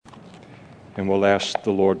And we'll ask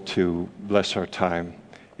the Lord to bless our time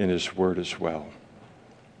in His Word as well.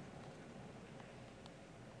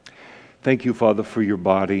 Thank you, Father, for your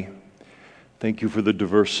body. Thank you for the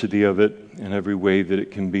diversity of it in every way that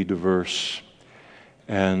it can be diverse.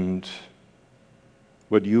 And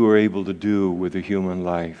what you are able to do with a human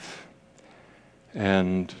life.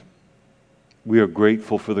 And we are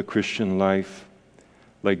grateful for the Christian life.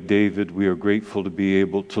 Like David, we are grateful to be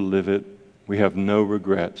able to live it. We have no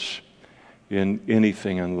regrets in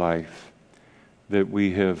anything in life that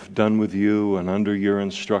we have done with you and under your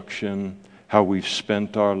instruction, how we've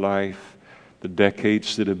spent our life, the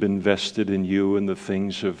decades that have been vested in you and the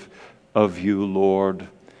things of you, Lord,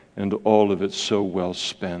 and all of it so well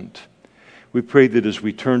spent. We pray that as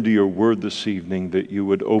we turn to your word this evening, that you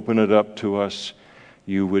would open it up to us,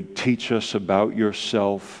 you would teach us about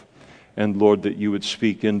yourself, and Lord, that you would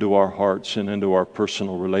speak into our hearts and into our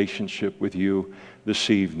personal relationship with you this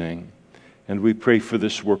evening. And we pray for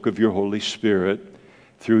this work of your Holy Spirit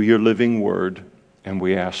through your living word, and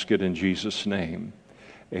we ask it in Jesus' name.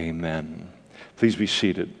 Amen. Please be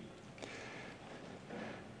seated.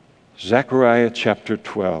 Zechariah chapter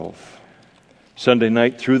 12. Sunday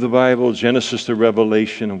night through the Bible, Genesis to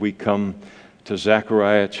Revelation, and we come to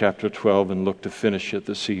Zechariah chapter 12 and look to finish it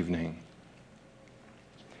this evening.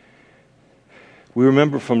 We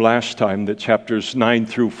remember from last time that chapters 9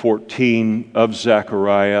 through 14 of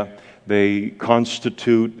Zechariah, they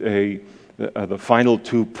constitute the final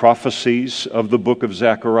two prophecies of the book of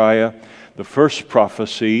Zechariah. The first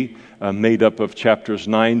prophecy, made up of chapters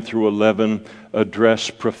 9 through 11, address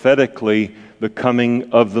prophetically the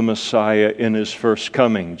coming of the Messiah in His first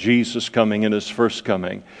coming, Jesus coming in His first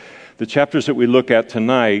coming. The chapters that we look at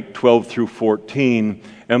tonight, 12 through 14,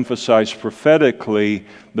 emphasize prophetically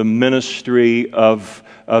the ministry of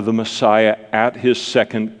the Messiah at His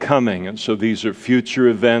second coming. And so these are future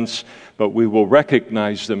events, but we will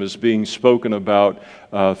recognize them as being spoken about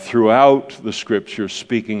throughout the Scriptures,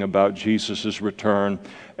 speaking about Jesus' return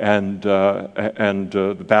and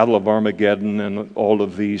the Battle of Armageddon and all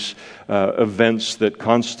of these events that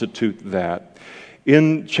constitute that.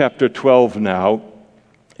 In chapter 12 now,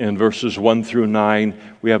 in verses 1 through 9,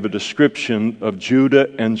 we have a description of Judah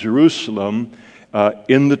and Jerusalem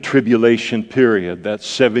in the tribulation period, that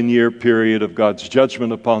 7-year period of God's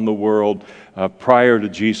judgment upon the world prior to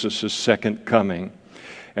Jesus' second coming.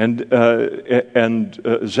 And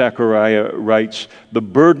Zechariah writes, "The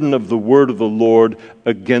burden of the word of the Lord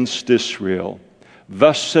against Israel.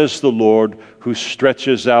 Thus says the Lord, who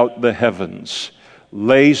stretches out the heavens,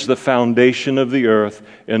 lays the foundation of the earth,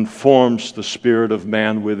 and forms the spirit of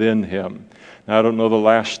man within him." Now, I don't know the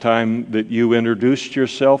last time that you introduced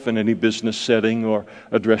yourself in any business setting or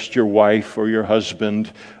addressed your wife or your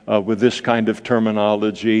husband with this kind of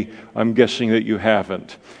terminology. I'm guessing that you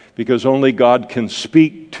haven't, because only God can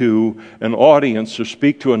speak to an audience or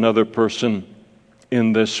speak to another person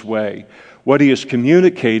in this way. What He is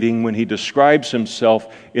communicating when He describes Himself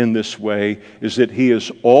in this way is that He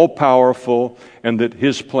is all-powerful and that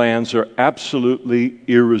His plans are absolutely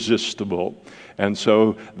irresistible. And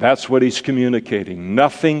so that's what He's communicating.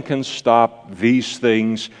 Nothing can stop these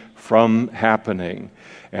things from happening.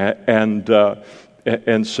 And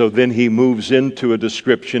so then He moves into a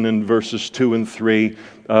description in verses 2 and 3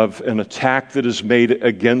 of an attack that is made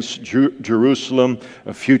against Jerusalem,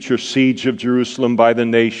 a future siege of Jerusalem by the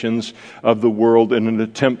nations of the world in an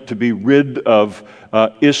attempt to be rid of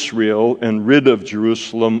Israel and rid of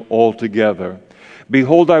Jerusalem altogether.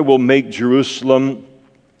 "Behold, I will make Jerusalem,"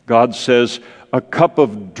 God says, "a cup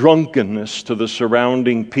of drunkenness to the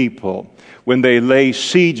surrounding people when they lay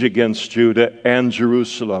siege against Judah and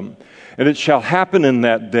Jerusalem. And it shall happen in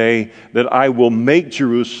that day that I will make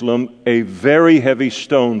Jerusalem a very heavy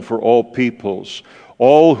stone for all peoples.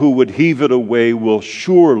 All who would heave it away will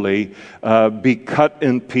surely be cut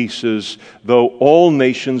in pieces, though all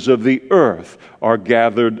nations of the earth are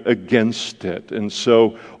gathered against it." And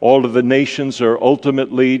so all of the nations are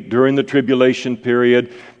ultimately, during the tribulation period,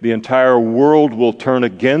 the entire world will turn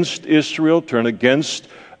against Israel, turn against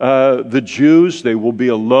the Jews. They will be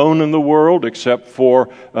alone in the world except for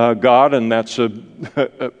God, and that's a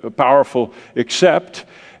powerful except.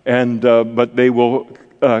 But they will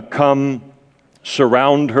come,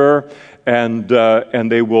 surround her, and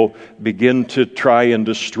they will begin to try and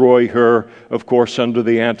destroy her, of course, under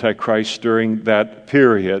the Antichrist during that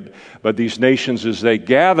period. But these nations, as they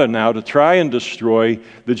gather now to try and destroy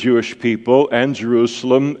the Jewish people and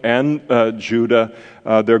Jerusalem and Judah,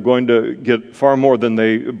 they're going to get far more than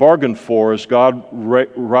they bargained for as God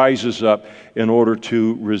rises up in order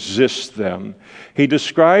to resist them. He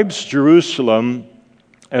describes Jerusalem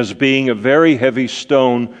as being a very heavy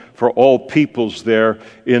stone for all peoples there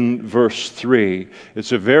in verse 3.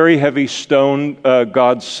 It's a very heavy stone,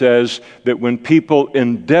 God says, that when people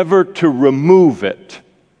endeavor to remove it,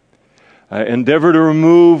 endeavor to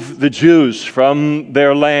remove the Jews from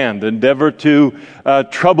their land, endeavor to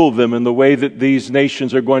trouble them in the way that these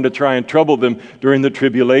nations are going to try and trouble them during the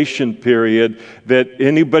tribulation period, that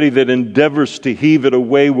anybody that endeavors to heave it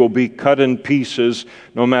away will be cut in pieces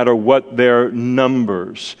no matter what their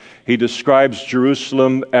numbers. He describes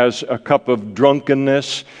Jerusalem as a cup of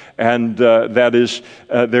drunkenness, and that is,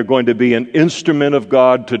 they're going to be an instrument of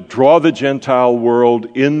God to draw the Gentile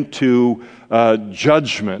world into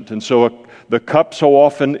judgment. And so the cup so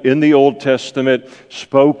often in the Old Testament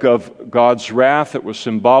spoke of God's wrath. It was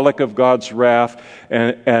symbolic of God's wrath.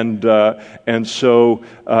 And so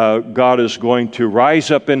God is going to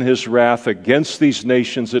rise up in his wrath against these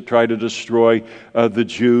nations that try to destroy the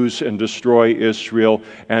Jews and destroy Israel.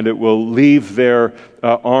 And it will leave their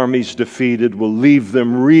armies defeated, will leave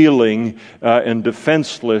them reeling and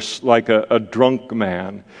defenseless like a drunk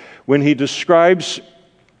man. When he describes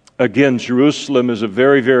again, Jerusalem is a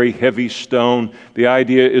very, very heavy stone. The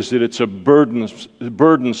idea is that it's a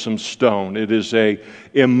burdensome stone. It is a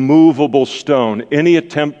immovable stone. Any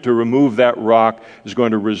attempt to remove that rock is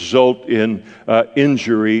going to result in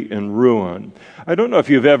injury and ruin. I don't know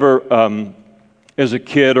if you've ever, as a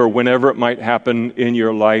kid or whenever it might happen in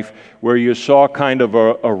your life, where you saw kind of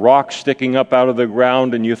a rock sticking up out of the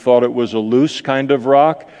ground and you thought it was a loose kind of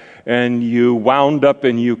rock, and you wound up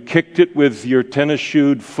and you kicked it with your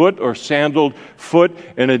tennis-shoed foot or sandaled foot,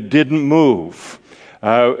 and it didn't move.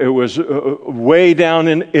 It was way down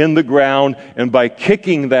in the ground, and by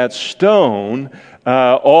kicking that stone,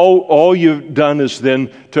 all you've done is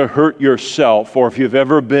then to hurt yourself. Or if you've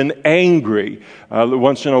ever been angry,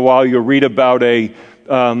 once in a while you'll read about a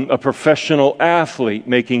professional athlete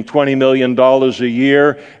making $20 million a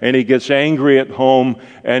year, and he gets angry at home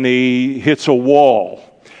and he hits a wall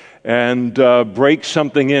and breaks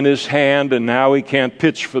something in his hand, and now he can't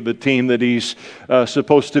pitch for the team that he's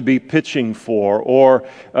supposed to be pitching for. Or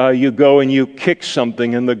you go and you kick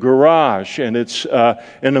something in the garage, and it's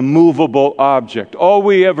an immovable object. All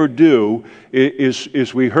we ever do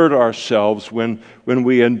is we hurt ourselves when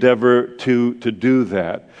we endeavor to do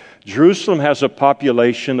that. Jerusalem has a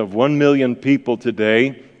population of 1 million people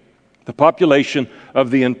today. The population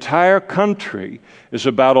of the entire country is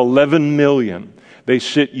about 11 million. They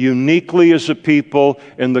sit uniquely as a people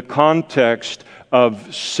in the context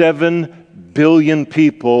of 7 billion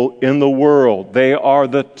people in the world. They are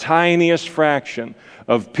the tiniest fraction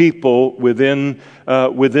of people within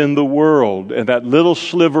the world. And that little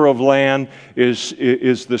sliver of land is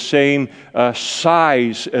the same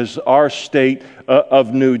size as our state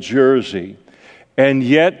of New Jersey. And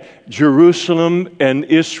yet, Jerusalem and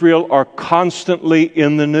Israel are constantly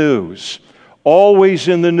in the news. Always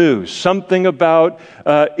in the news. Something about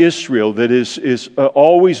Israel that is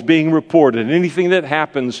always being reported. Anything that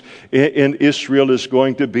happens in Israel is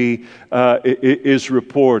going to be is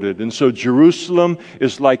reported. And so Jerusalem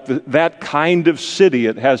is like that kind of city.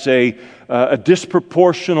 It has a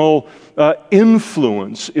disproportional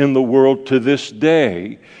influence in the world to this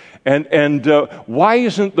day. And why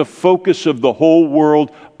isn't the focus of the whole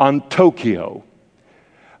world on Tokyo?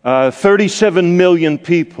 37 million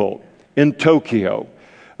people in Tokyo.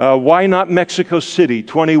 Why not Mexico City,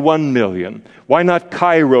 21 million? Why not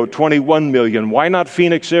Cairo, 21 million? Why not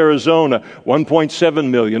Phoenix, Arizona, 1.7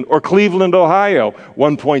 million? Or Cleveland, Ohio,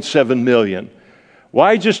 1.7 million?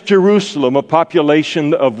 Why just Jerusalem, a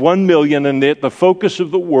population of 1 million, and yet the focus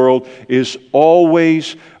of the world is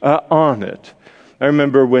always on it? I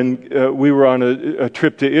remember when we were on a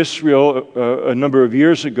trip to Israel a number of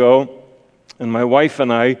years ago, and my wife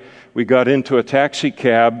and I, we got into a taxi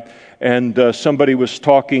cab, and somebody was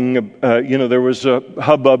talking, there was a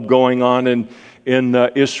hubbub going on in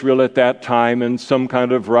Israel at that time, and some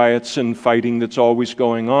kind of riots and fighting that's always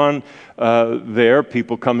going on there,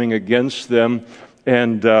 people coming against them.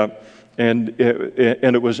 And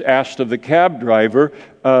it was asked of the cab driver,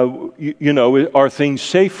 are things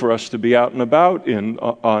safe for us to be out and about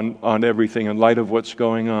on everything in light of what's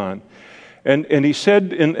going on? And he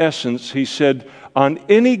said, in essence, on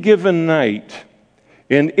any given night,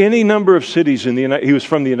 in any number of cities in he was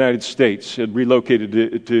from the United States, had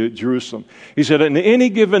relocated to Jerusalem. He said, on any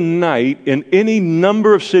given night, in any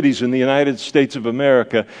number of cities in the United States of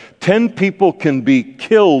America, 10 people can be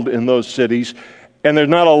killed in those cities, and there's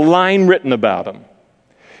not a line written about them.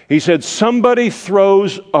 He said, somebody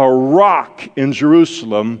throws a rock in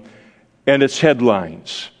Jerusalem, and it's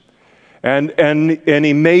headlines. And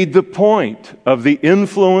he made the point of the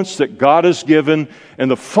influence that God has given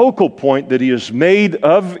and the focal point that he has made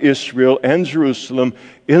of Israel and Jerusalem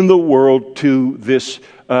in the world to this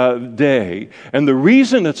day. And the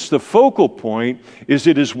reason it's the focal point is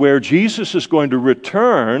it is where Jesus is going to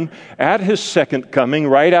return at his second coming,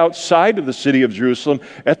 right outside of the city of Jerusalem,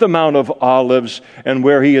 at the Mount of Olives, and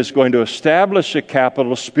where he is going to establish a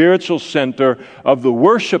capital, spiritual center of the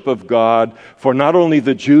worship of God for not only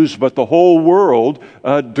the Jews but the whole world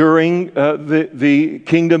during the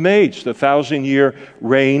kingdom age, the 1,000-year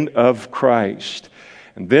reign of Christ.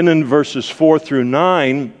 And then in verses 4 through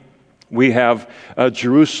 9, we have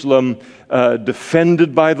Jerusalem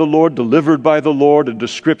defended by the Lord, delivered by the Lord, a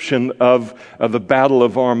description of the battle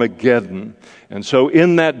of Armageddon. And so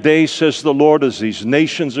in that day, says the Lord, as these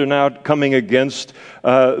nations are now coming against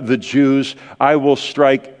the Jews, I will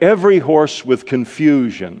strike every horse with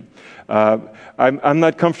confusion. I'm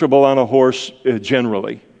not comfortable on a horse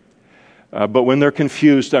generally. But when they're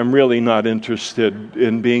confused, I'm really not interested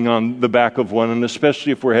in being on the back of one, and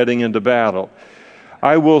especially if we're heading into battle.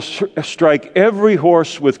 I will strike every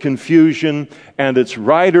horse with confusion and its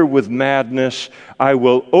rider with madness. I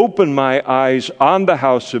will open my eyes on the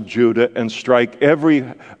house of Judah and strike every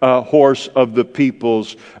horse of the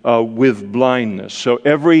peoples with blindness. So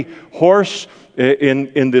every horse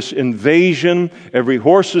in this invasion, every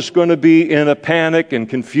horse is going to be in a panic and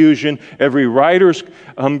confusion. Every rider's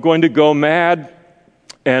going to go mad.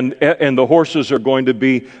 And the horses are going to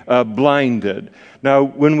be blinded. Now,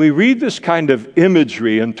 when we read this kind of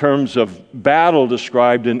imagery in terms of battle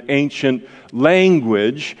described in ancient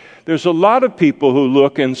language, there's a lot of people who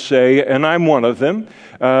look and say, and I'm one of them,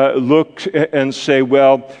 look and say,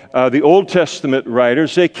 well, the Old Testament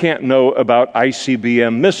writers, they can't know about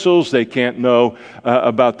ICBM missiles. They can't know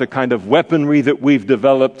about the kind of weaponry that we've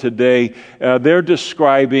developed today. They're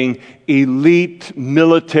describing elite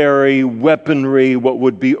military weaponry, what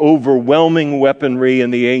would be overwhelming weaponry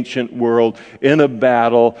in the ancient world in a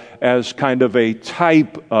battle as kind of a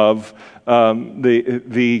type of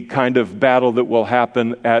the kind of battle that will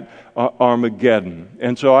happen at Armageddon.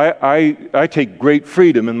 And so I take great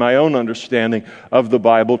freedom in my own understanding of the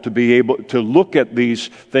Bible to be able to look at these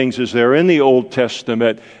things as they're in the Old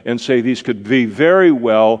Testament and say these could be very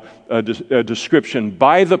well a description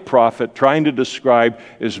by the prophet trying to describe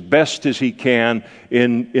as best as he can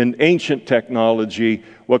in ancient technology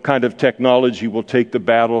what kind of technology will take the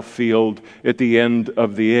battlefield at the end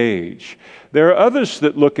of the age. There are others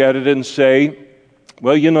that look at it and say,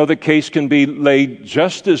 well, you know, the case can be laid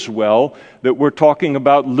just as well that we're talking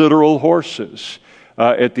about literal horses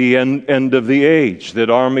at the end of the age, that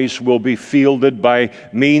armies will be fielded by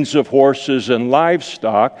means of horses and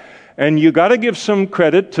livestock. And you got to give some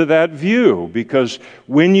credit to that view, because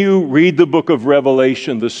when you read the book of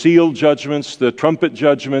Revelation, the seal judgments, the trumpet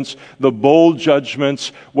judgments, the bowl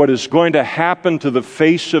judgments, what is going to happen to the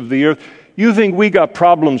face of the earth, you think we got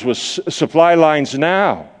problems with supply lines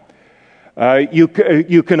now. You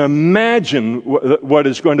can imagine what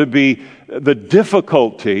is going to be the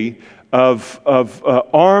difficulty of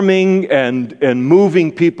arming and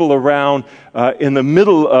moving people around in the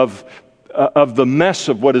middle of the mess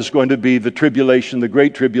of what is going to be the tribulation, the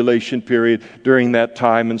great tribulation period during that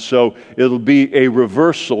time. And so it'll be a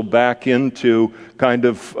reversal back into kind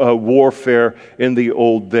of warfare in the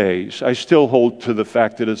old days. I still hold to the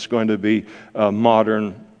fact that it's going to be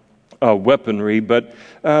modern weaponry, but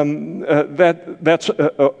that's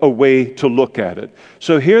a way to look at it.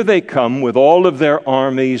 So here they come with all of their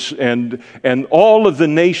armies, and all of the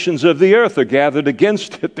nations of the earth are gathered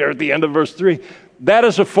against it there at the end of verse 3. That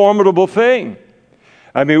is a formidable thing.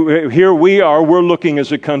 I mean, here we are, we're looking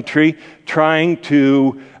as a country trying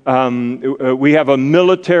to, we have a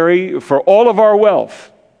military for all of our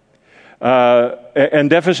wealth and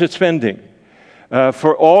deficit spending.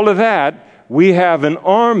 For all of that, we have an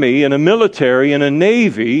army and a military and a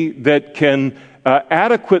navy that can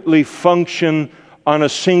adequately function on a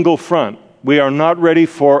single front. We are not ready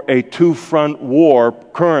for a two-front war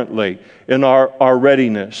currently in our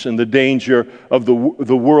readiness and the danger of the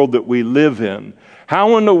world that we live in.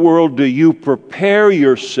 How in the world do you prepare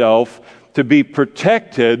yourself to be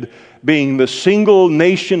protected, being the single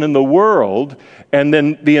nation in the world, and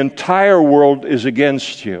then the entire world is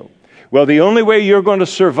against you? Well, the only way you're going to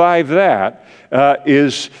survive that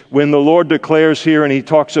is when the Lord declares here, and he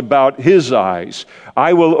talks about his eyes.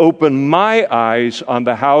 I will open my eyes on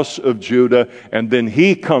the house of Judah, and then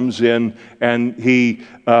he comes in and he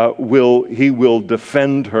will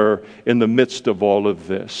defend her in the midst of all of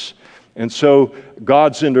this. And so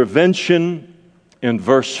God's intervention In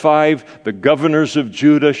verse 5, the governors of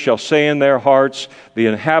Judah shall say in their hearts, the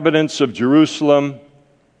inhabitants of Jerusalem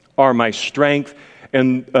are my strength.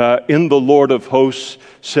 And in the Lord of hosts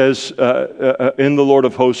says, in the Lord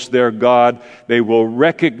of hosts, their God, they will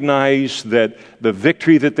recognize that the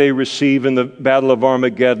victory that they receive in the battle of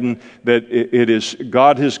Armageddon, that it is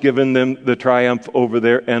God has given them the triumph over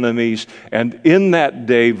their enemies. And in that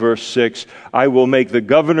day, verse 6, I will make the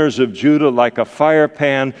governors of Judah like a fire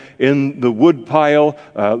pan in the wood pile,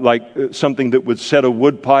 like something that would set a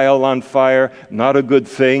wood pile on fire, not a good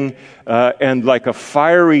thing. And like a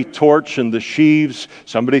fiery torch in the sheaves,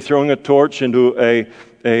 somebody throwing a torch into a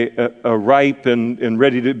ripe and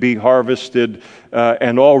ready to be harvested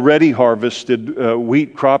and already harvested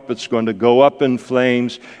wheat crop that's going to go up in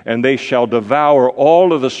flames, and they shall devour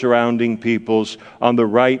all of the surrounding peoples on the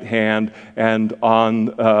right hand and on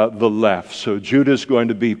the left. So Judah is going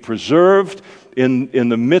to be preserved. In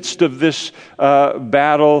the midst of this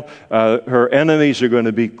battle, her enemies are going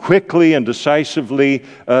to be quickly and decisively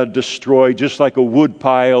destroyed, just like a wood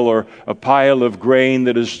pile or a pile of grain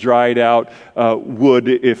that is dried out would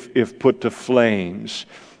if put to flames.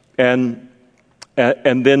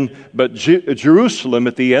 But Jerusalem,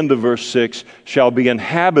 at the end of verse 6, shall be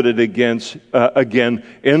inhabited again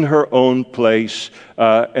in her own place,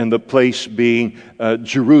 and the place being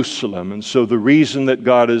Jerusalem. And so the reason that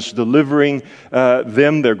God is delivering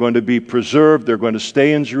them, they're going to be preserved, they're going to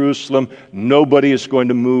stay in Jerusalem. Nobody is going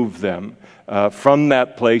to move them from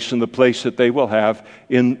that place and the place that they will have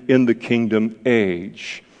in the kingdom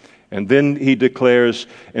age. And then he declares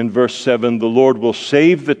in verse 7, the Lord will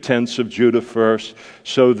save the tents of Judah first,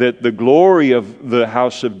 so that the glory of the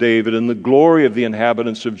house of David and the glory of the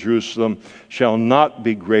inhabitants of Jerusalem shall not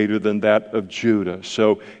be greater than that of Judah.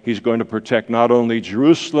 So he's going to protect not only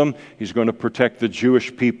Jerusalem, he's going to protect the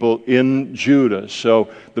Jewish people in Judah. So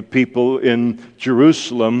the people in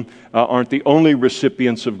Jerusalem aren't the only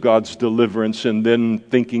recipients of God's deliverance and then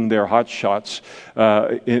thinking they're hot shots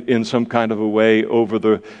in some kind of a way over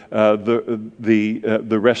the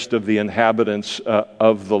rest of the inhabitants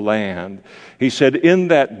of the land. He said, in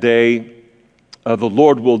that day, the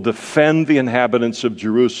Lord will defend the inhabitants of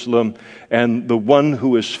Jerusalem, and the one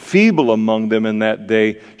who is feeble among them in that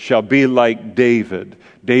day shall be like David.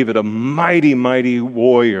 David, a mighty, mighty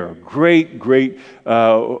warrior, great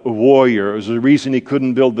warrior. It was the reason he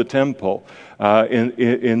couldn't build the temple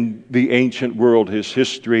in the ancient world, his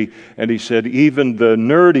history. And he said, even the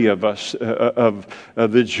nerdy of us, of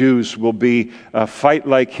the Jews, will be fight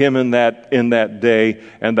like him in that day.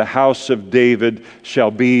 And the house of David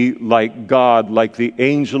shall be like God, like the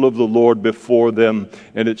angel of the Lord before them.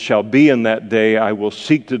 And it shall be in that day, I will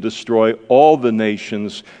seek to destroy all the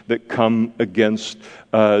nations that come against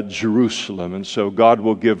Jerusalem. And so God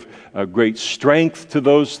will give great strength to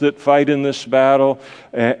those that fight in this battle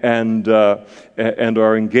and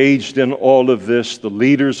are engaged in all of this. The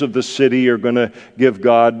leaders of the city are going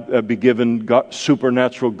to be given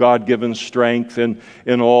supernatural God-given strength in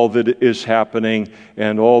all that is happening,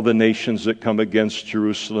 and all the nations that come against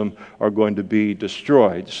Jerusalem are going to be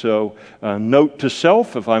destroyed. So note to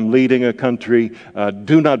self, if I'm leading a country,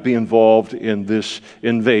 do not be involved in this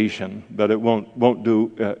invasion, but it won't do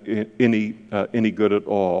any good at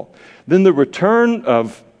all. Then the return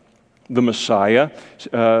of the Messiah,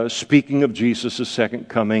 speaking of Jesus' second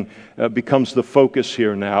coming, becomes the focus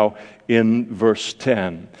here now in verse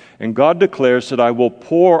 10. And God declares that I will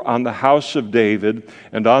pour on the house of David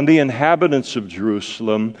and on the inhabitants of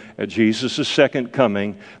Jerusalem at Jesus' second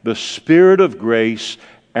coming the spirit of grace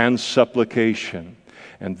and supplication.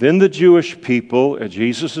 And then the Jewish people at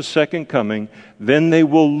Jesus' second coming, then they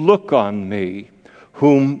will look on me,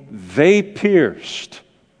 whom they pierced,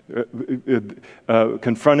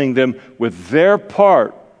 confronting them with their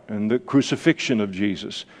part in the crucifixion of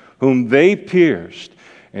Jesus, whom they pierced.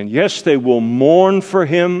 And yes, they will mourn for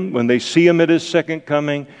him when they see him at his second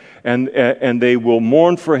coming, and they will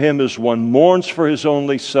mourn for him as one mourns for his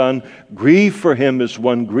only son, grieve for him as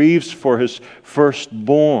one grieves for his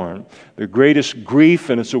firstborn. The greatest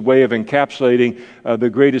grief, and it's a way of encapsulating the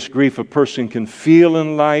greatest grief a person can feel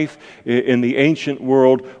in life in the ancient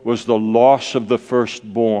world, was the loss of the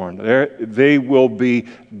firstborn. They will be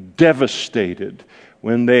devastated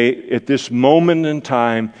when at this moment in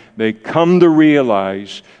time, they come to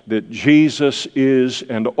realize that Jesus is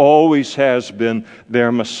and always has been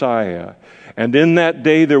their Messiah. And in that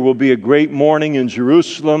day, there will be a great mourning in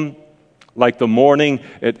Jerusalem. like the mourning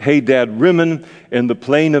at Hadad Rimmon in the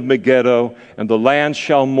plain of Megiddo, and the land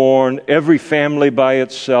shall mourn, every family by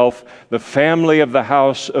itself, the family of the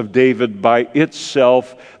house of David by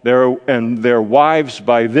itself, and their wives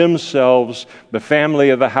by themselves, the family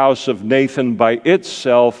of the house of Nathan by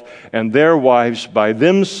itself, and their wives by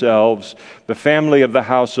themselves, the family of the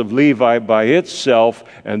house of Levi by itself,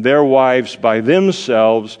 and their wives by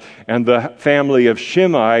themselves, and the family of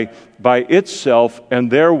Shimei by itself,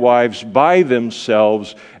 and their wives by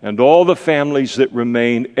themselves, and all the families that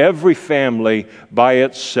remain, every family by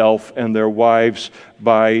itself, and their wives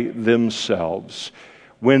by themselves.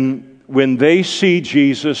 When they see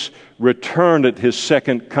Jesus return at his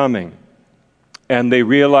second coming, and they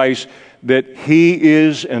realize that he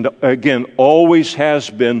is, and again, always has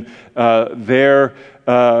been, their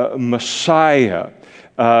Messiah,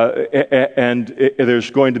 and there's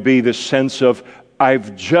going to be this sense of,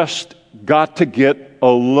 I've just got to get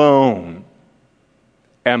alone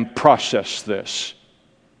and process this.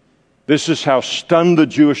 This is how stunned the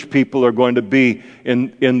Jewish people are going to be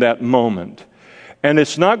in that moment. And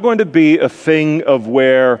it's not going to be a thing of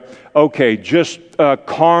where, okay, just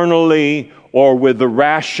carnally or with the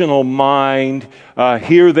rational mind,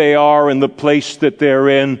 here they are in the place that they're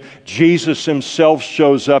in. Jesus himself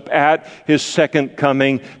shows up at his second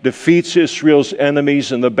coming, defeats Israel's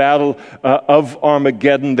enemies in the battle of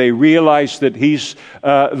Armageddon. They realize that he's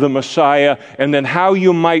the Messiah. And then how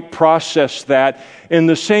you might process that in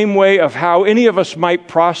the same way of how any of us might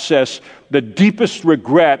process the deepest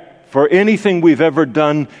regret for anything we've ever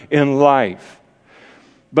done in life.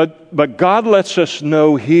 But God lets us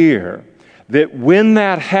know here that when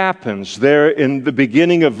that happens, there in the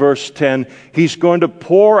beginning of verse 10, he's going to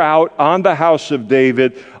pour out on the house of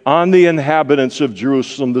David, on the inhabitants of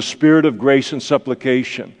Jerusalem, the spirit of grace and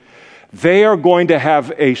supplication. They are going to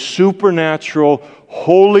have a supernatural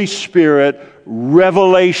Holy Spirit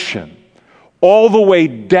revelation all the way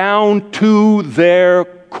down to their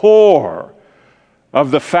core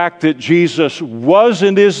of the fact that Jesus was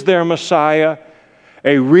and is their Messiah,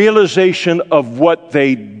 a realization of what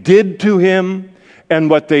they did to him and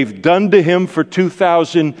what they've done to him for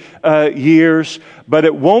 2,000 years. But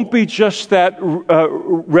it won't be just that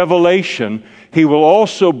revelation. He will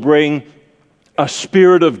also bring a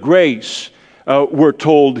spirit of grace, we're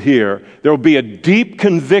told here. There will be a deep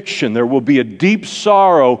conviction. There will be a deep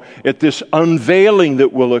sorrow at this unveiling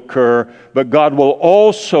that will occur. But God will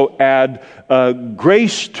also add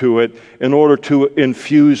grace to it in order to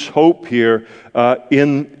infuse hope here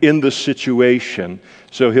in the situation.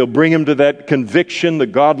 So he'll bring them to that conviction, the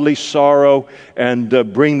godly sorrow, and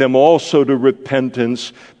bring them also to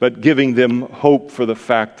repentance, but giving them hope for the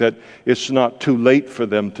fact that it's not too late for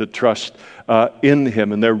them to trust in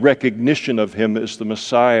him, and their recognition of him as the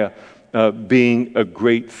Messiah being a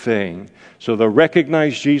great thing. So they'll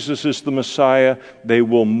recognize Jesus as the Messiah. They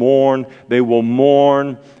will mourn. They will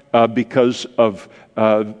mourn because of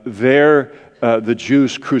the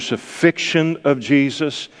Jews' crucifixion of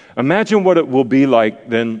Jesus. Imagine what it will be like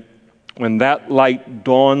then when that light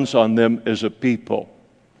dawns on them as a people.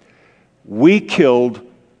 We killed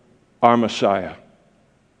our Messiah.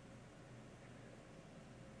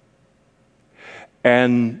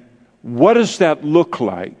 And what does that look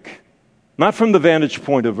like? Not from the vantage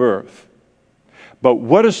point of earth, but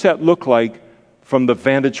what does that look like from the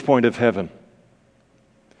vantage point of heaven?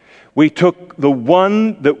 We took the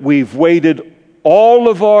one that we've waited all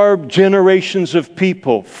of our generations of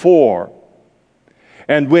people for.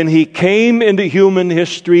 And when he came into human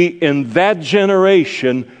history in that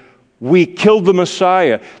generation, we killed the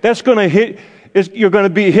Messiah. That's going to hit. You're going to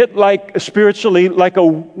be hit like spiritually like a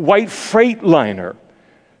white freight liner.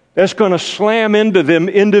 That's going to slam into them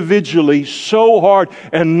individually so hard.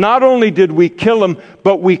 And not only did we kill him,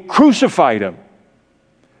 but we crucified him.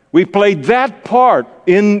 We played that part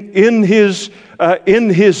in his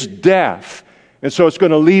death. And so it's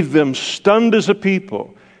going to leave them stunned as a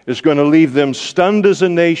people. It's going to leave them stunned as a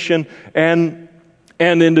nation, and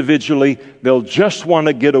individually. They'll just want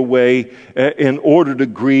to get away in order to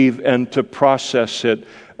grieve and to process it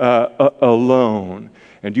alone.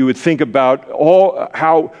 And you would think about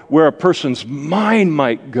where a person's mind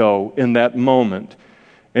might go in that moment.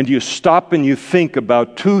 And you stop and you think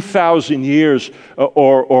about 2,000 years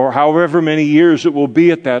or however many years it will be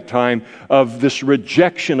at that time of this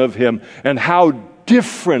rejection of him, and how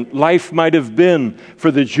different life might have been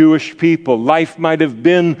for the Jewish people. Life might have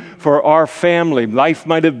been for our family. Life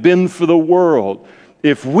might have been for the world.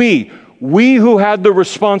 If we who had the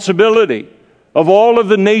responsibility of all of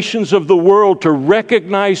the nations of the world to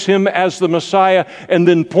recognize him as the Messiah and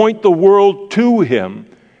then point the world to him,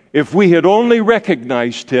 if we had only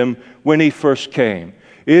recognized him when he first came.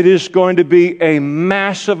 It is going to be a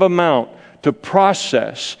massive amount to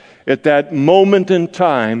process at that moment in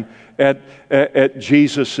time at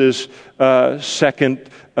Jesus' second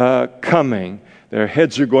coming. Their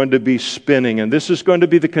heads are going to be spinning, and this is going to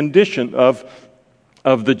be the condition of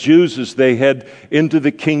the Jews as they head into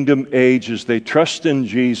the kingdom age, as they trust in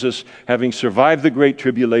Jesus, having survived the Great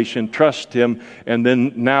Tribulation, trust him, and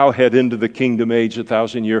then now head into the kingdom age, the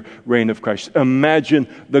 1,000-year reign of Christ. Imagine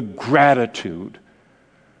the gratitude.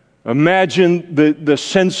 Imagine the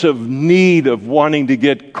sense of need of wanting to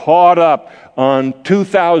get caught up on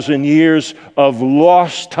 2,000 years of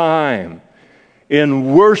lost time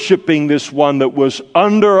in worshiping this one that was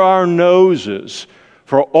under our noses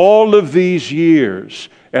for all of these years,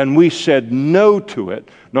 and we said no to it,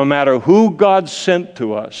 no matter who God sent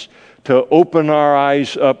to us to open our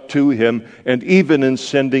eyes up to him, and even in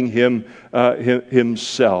sending him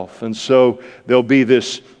himself. And so there'll be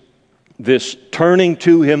this turning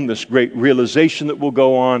to him, this great realization that will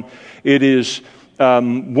go on. It is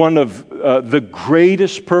one of the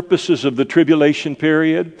greatest purposes of the tribulation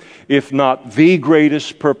period, if not the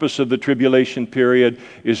greatest purpose of the tribulation period,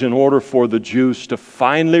 is in order for the Jews to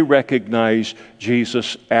finally recognize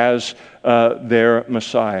Jesus as their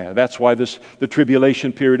Messiah. That's why the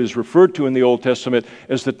tribulation period is referred to in the Old Testament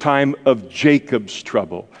as the time of Jacob's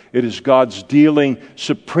trouble. It is God's dealing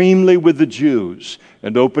supremely with the Jews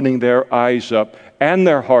and opening their eyes up and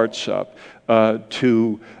their hearts up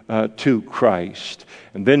to Christ.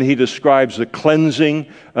 And then he describes the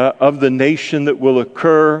cleansing of the nation that will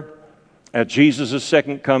occur at Jesus'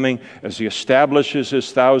 second coming as he establishes his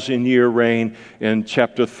 1,000-year reign in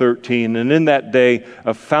chapter 13. And in that day,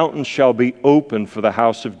 a fountain shall be opened for the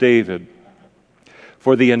house of David,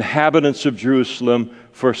 for the inhabitants of Jerusalem,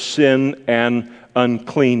 for sin and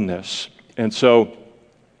uncleanness. And so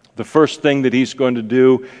the first thing that he's going to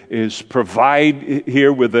do is provide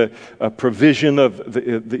here with a provision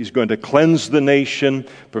he's going to cleanse the nation,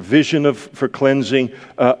 provision for cleansing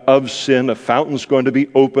of sin. A fountain's going to be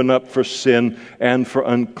opened up for sin and for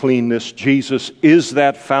uncleanness. Jesus is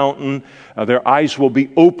that fountain. Their eyes will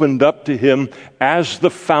be opened up to him as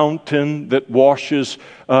the fountain that washes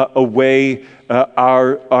away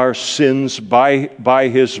our sins by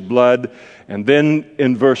his blood. And then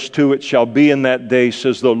in verse 2, it shall be in that day,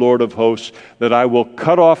 says the Lord of hosts, that I will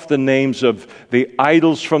cut off the names of the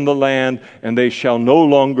idols from the land, and they shall no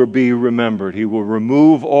longer be remembered. He will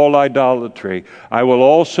remove all idolatry. I will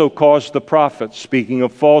also cause the prophets, speaking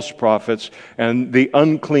of false prophets, and the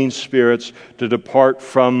unclean spirits to depart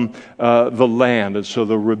from the land. And so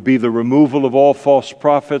there would be the removal of all false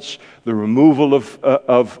prophets, the removal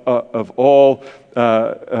of all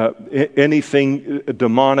anything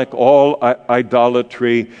demonic, all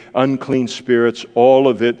idolatry, unclean spirits, all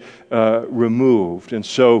of it removed. And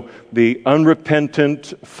so the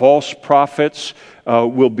unrepentant false prophets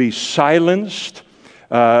will be silenced,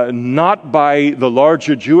 not by the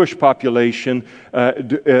larger Jewish population,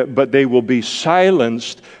 but they will be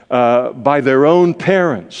silenced by their own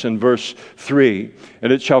parents in verse 3.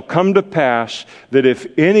 And it shall come to pass that if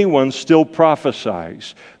anyone still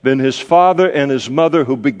prophesies, then his father and his mother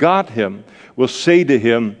who begot him will say to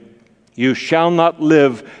him, you shall not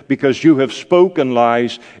live because you have spoken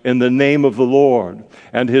lies in the name of the Lord.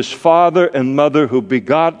 And his father and mother who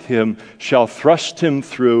begot him shall thrust him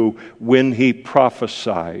through when he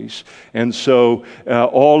prophesies. And so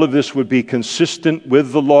all of this would be consistent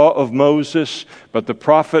with the law of Moses. But the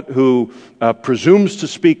prophet who presumes to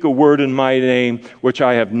speak a word in my name, which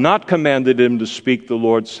I have not commanded him to speak, the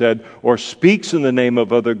Lord said, or speaks in the name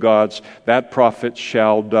of other gods, that prophet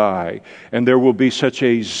shall die. And there will be such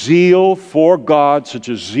a zeal for God, such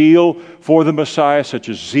a zeal for the Messiah, such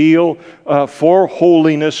a zeal for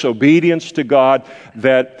holiness, obedience to God,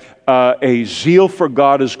 that a zeal for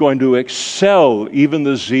God is going to excel even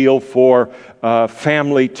the zeal for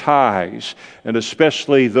family ties, and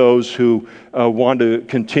especially those who want to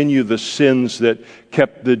continue the sins that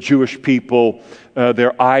kept the Jewish people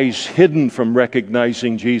their eyes hidden from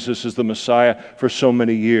recognizing Jesus as the Messiah for so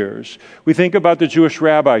many years. We think about the Jewish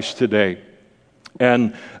rabbis today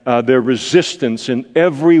and their resistance in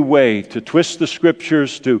every way to twist the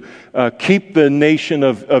Scriptures, to keep the nation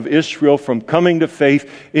of Israel from coming to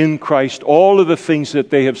faith in Christ, all of the things that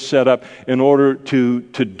they have set up in order to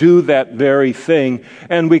do that very thing.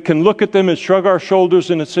 And we can look at them and shrug our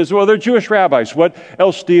shoulders, and it says, well, they're Jewish rabbis. What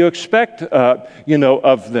else do you expect,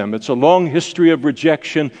 of them? It's a long history of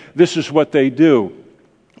rejection. This is what they do.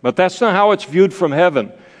 But that's not how it's viewed from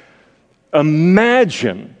heaven.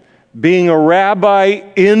 Imagine being a rabbi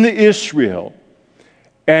in Israel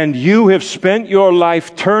And you have spent your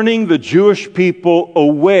life turning the Jewish people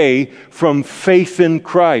away from faith in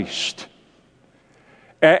Christ.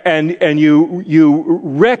 And you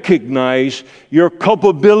recognize your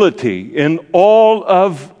culpability in all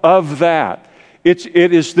of that. It's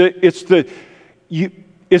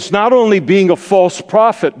not only being a false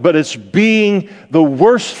prophet, but it's being the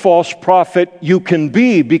worst false prophet you can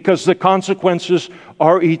be, because the consequences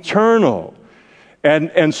are eternal.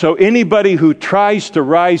 And so anybody who tries to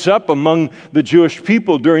rise up among the Jewish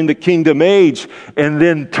people during the kingdom age and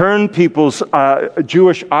then turn people's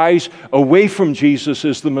Jewish eyes away from Jesus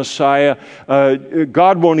as the Messiah,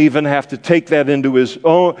 God won't even have to take that into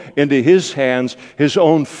his hands. His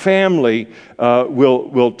own family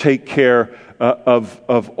will take care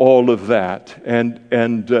of all of that. And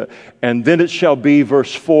then it shall be,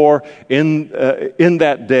 verse 4, in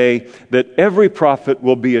that day, that every prophet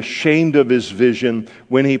will be ashamed of his vision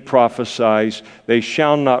when he prophesies. They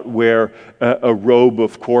shall not wear a robe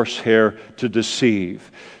of coarse hair to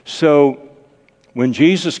deceive. So when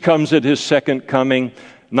Jesus comes at his second coming,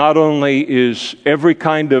 not only is every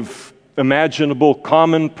kind of imaginable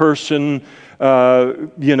common person,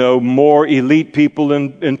 more elite people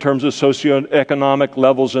in terms of socioeconomic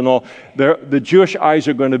levels and all, the Jewish eyes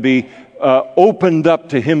are going to be opened up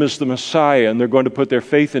to him as the Messiah, and they're going to put their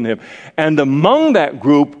faith in him. And among that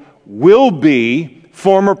group will be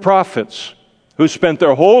former prophets who spent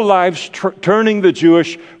their whole lives turning the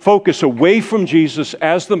Jewish focus away from Jesus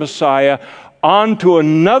as the Messiah onto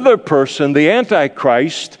another person, the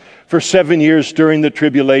Antichrist, for 7 years during the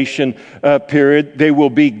tribulation period. They will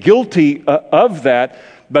be guilty of that,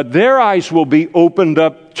 but their eyes will be opened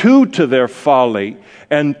up to their folly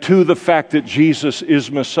and to the fact that Jesus is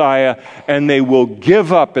Messiah, and they will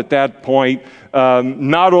give up at that point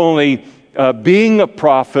not only being a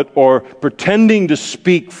prophet or pretending to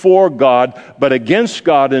speak for God, but against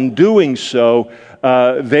God in doing so.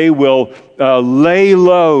 They will lay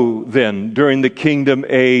low then during the kingdom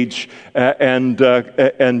age and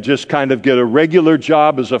just kind of get a regular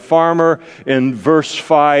job as a farmer in verse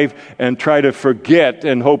 5 and try to forget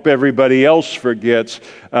and hope everybody else forgets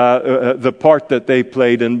the part that they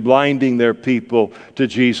played in blinding their people to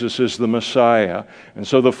Jesus as the Messiah. And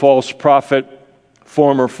so the former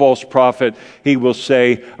false prophet, he will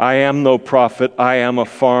say, I am no prophet, I am a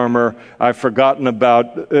farmer. I've forgotten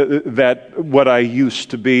about what I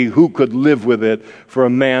used to be. Who could live with it? For a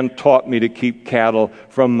man taught me to keep cattle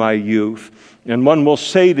from my youth. And one will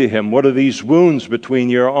say to him, what are these wounds between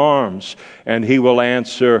your arms? And he will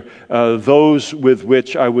answer, those with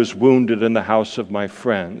which I was wounded in the house of my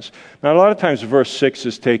friends. Now, a lot of times verse 6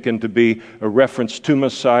 is taken to be a reference to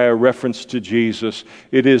Messiah, a reference to Jesus.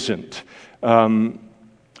 It isn't.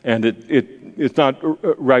 And it's not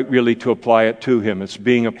right really to apply it to him. It's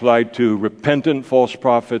being applied to repentant false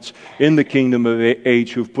prophets in the kingdom of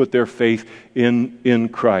age who've put their faith in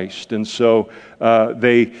Christ. And so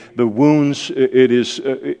the wounds, it is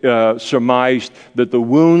surmised that the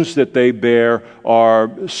wounds that they bear are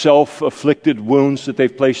self-afflicted wounds that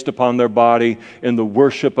they've placed upon their body in the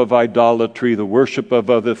worship of idolatry, the worship of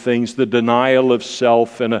other things, the denial of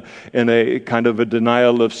self, and a kind of a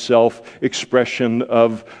denial of self expression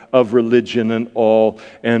of religion and all.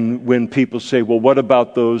 And when people say, well, what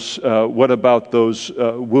about those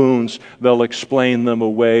wounds? They'll explain them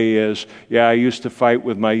away as, yeah, I used to fight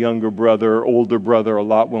with my younger brother, older brother a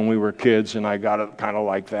lot when we were kids, and I got it kind of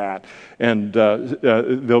like that. And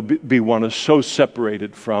they'll be one is so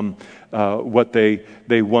separated from what they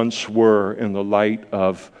once were in the light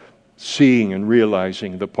of seeing and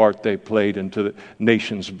realizing the part they played into the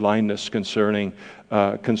nation's blindness concerning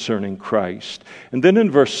Christ. And then in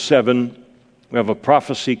verse 7, we have a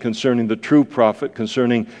prophecy concerning the true prophet,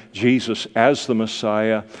 concerning Jesus as the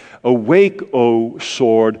Messiah. Awake, O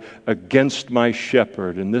sword, against my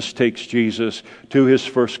shepherd. And this takes Jesus to his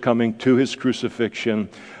first coming, to his crucifixion,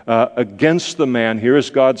 against the man, here is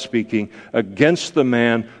God speaking, against the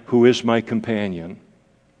man who is my companion.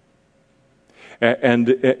 And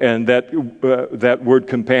that word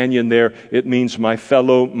companion there, it means my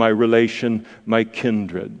fellow, my relation, my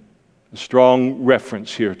kindred. A strong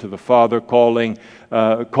reference here to the Father calling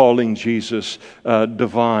Jesus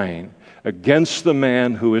divine. Against the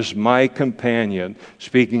man who is my companion,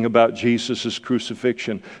 speaking about Jesus'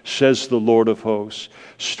 crucifixion, says the Lord of hosts.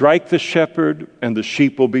 Strike the shepherd, and the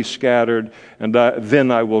sheep will be scattered, and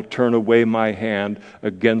then I will turn away my hand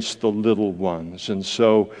against the little ones. And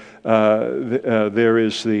so there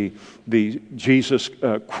is Jesus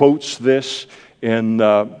quotes this in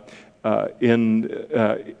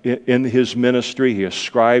in his ministry. He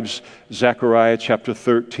ascribes Zechariah chapter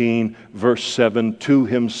 13, verse 7 to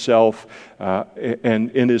himself,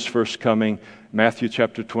 and in his first coming. Matthew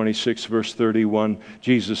chapter 26, verse 31,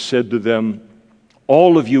 Jesus said to them,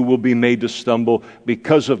 "All of you will be made to stumble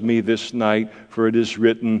because of me this night, for it is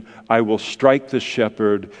written, I will strike the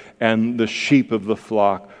shepherd, and the sheep of the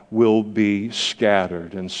flock will be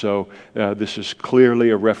scattered." And so this is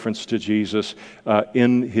clearly a reference to Jesus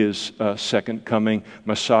in his second coming.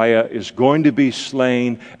 Messiah is going to be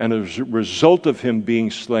slain, and as a result of him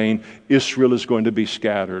being slain, Israel is going to be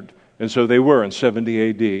scattered. And so they were in 70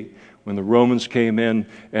 A.D., when the Romans came in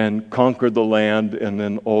and conquered the land and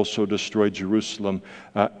then also destroyed Jerusalem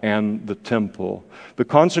and the temple. The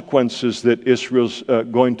consequences that Israel's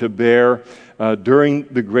going to bear during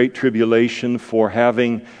the Great Tribulation for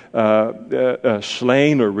having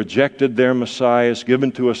slain or rejected their Messiah is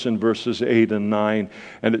given to us in verses 8 and 9.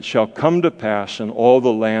 "And it shall come to pass in all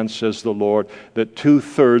the land, says the Lord, that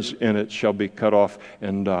 2/3 in it shall be cut off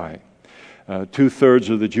and die." 2/3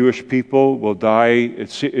 of the Jewish people will die,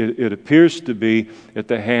 it appears to be, at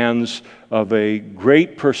the hands of a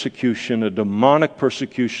great persecution, a demonic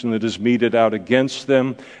persecution that is meted out against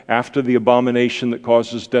them after the abomination that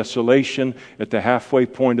causes desolation. At the halfway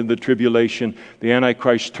point of the tribulation, the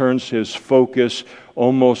Antichrist turns his focus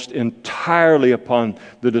almost entirely upon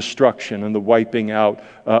the destruction and the wiping out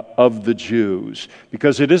of the Jews.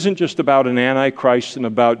 Because it isn't just about an Antichrist and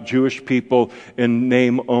about Jewish people in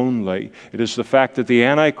name only. It is the fact that the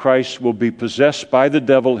Antichrist will be possessed by the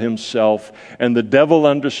devil himself, and the devil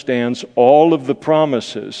understands all of the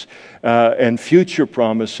promises and future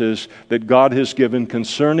promises that God has given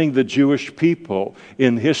concerning the Jewish people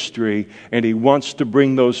in history, and he wants to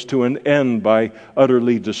bring those to an end by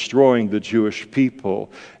utterly destroying the Jewish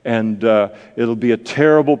people. And it'll be a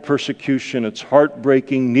terrible persecution. It's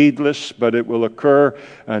heartbreaking, needless, but it will occur.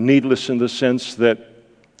 Needless in the sense that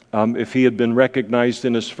if he had been recognized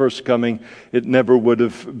in his first coming, it never would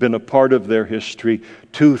have been a part of their history.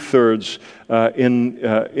 2/3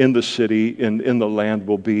 in the city, in the land,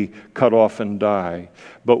 will be cut off and die.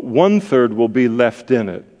 But 1/3 will be left in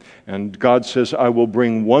it. And God says, "I will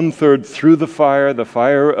bring 1/3 through the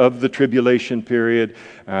fire of the tribulation period,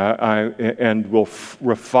 and will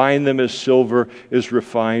refine them as silver is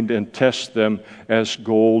refined and test them as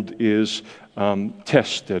gold is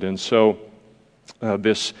tested." And so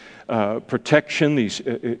this protection,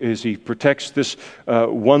 as he protects this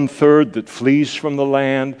 1/3 that flees from the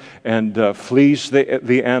land and flees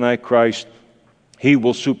the Antichrist, he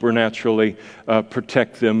will supernaturally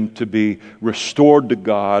protect them to be restored to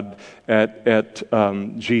God at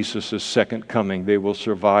Jesus' second coming. They will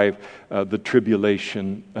survive the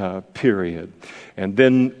tribulation period. And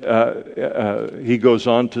then he goes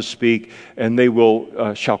on to speak, "And they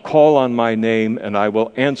shall call on my name, and I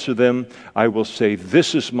will answer them. I will say,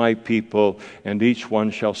 'This is my people,' and each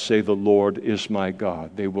one shall say, 'The Lord is my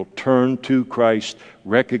God.'" They will turn to Christ,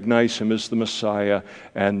 recognize him as the Messiah,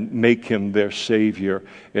 and make him their Savior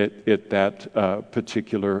at that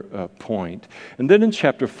particular point. And then in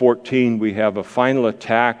chapter 14, we have a final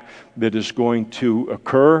attack that is going to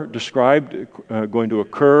occur,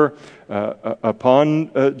 upon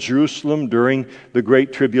Jerusalem during the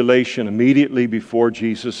Great Tribulation, immediately before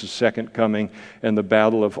Jesus' second coming and the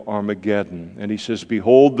Battle of Armageddon. And he says,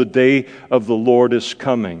 "Behold, the day of the Lord is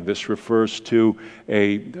coming." This refers to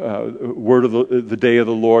a word of the day of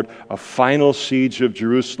the Lord, a final siege of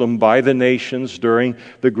Jerusalem by the nations during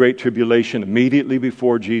the Great Tribulation, immediately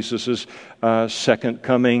before Jesus' second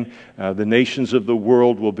coming. The nations of the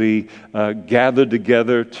world will be gathered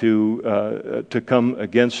together to come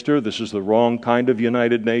against her. This is the wrong kind of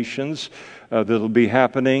United Nations that'll be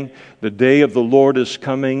happening. "The day of the Lord is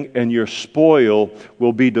coming, and your spoil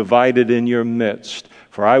will be divided in your midst.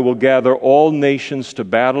 For I will gather all nations to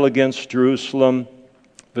battle against Jerusalem.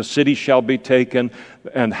 The city shall be taken,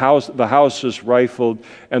 and the houses rifled,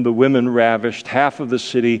 and the women ravished. Half of the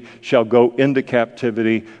city shall go into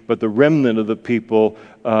captivity, but the remnant of the people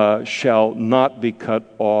shall not be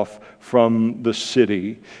cut off from the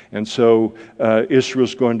city." And so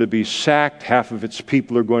Israel's going to be sacked. Half of its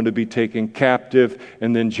people are going to be taken captive,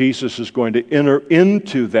 and then Jesus is going to enter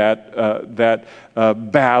into that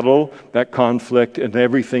battle, that conflict, and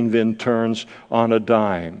everything then turns on a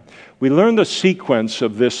dime. We learn the sequence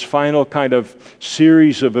of this final kind of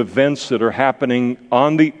series of events that are happening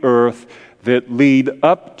on the earth that lead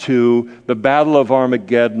up to the Battle of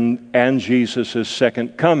Armageddon and Jesus'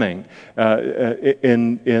 second coming.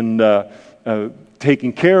 In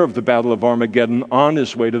taking care of the Battle of Armageddon on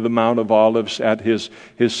his way to the Mount of Olives at his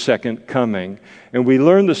second coming. And we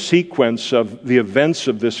learn the sequence of the events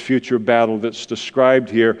of this future battle that's described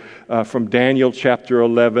here from Daniel chapter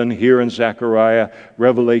 11, here in Zechariah,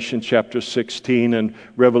 Revelation chapter 16, and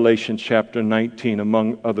Revelation chapter 19,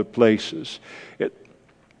 among other places.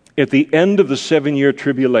 At the end of the 7-year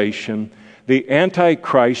tribulation, the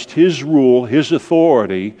Antichrist, his rule, his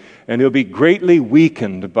authority, and he'll be greatly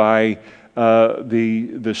weakened by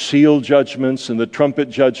the seal judgments and the trumpet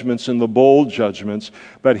judgments and the bowl judgments,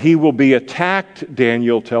 but he will be attacked,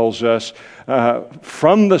 Daniel tells us,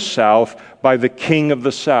 from the south by the king of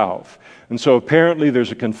the south. And so apparently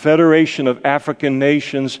there's a confederation of African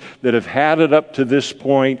nations that have had it up to this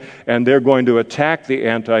point, and they're going to attack the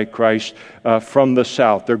Antichrist from the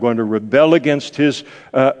south. They're going to rebel against his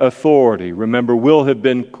authority. Remember, Will had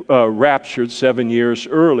been raptured 7 years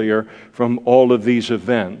earlier from all of these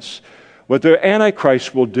events. What the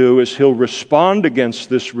Antichrist will do is he'll respond against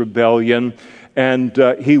this rebellion, and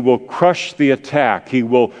he will crush the attack. He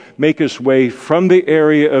will make his way from the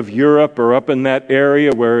area of Europe, or up in that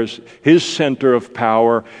area where is his center of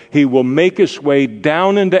power. He will make his way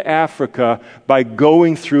down into Africa by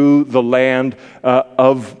going through the land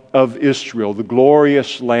of Israel, the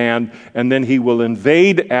glorious land, and then he will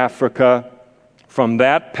invade Africa from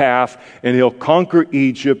that path, and he'll conquer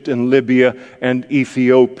Egypt and Libya and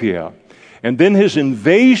Ethiopia. And then his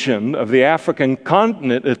invasion of the African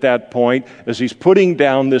continent at that point, as he's putting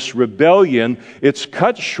down this rebellion, it's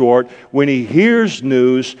cut short when he hears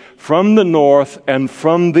news from the north and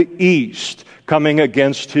from the east coming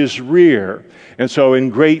against his rear. And so in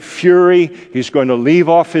great fury, he's going to leave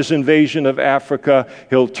off his invasion of Africa.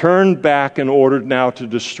 He'll turn back in order now to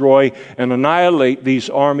destroy and annihilate these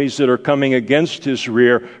armies that are coming against his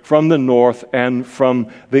rear from the north and from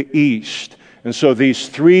the east. And so these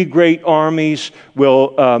three great armies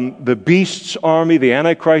will, the beast's army, the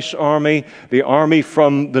Antichrist's army, the army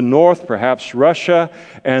from the north, perhaps Russia,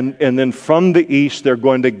 and then from the east, they're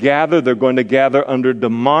going to gather under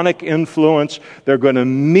demonic influence. They're going to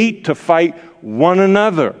meet to fight one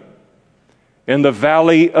another in the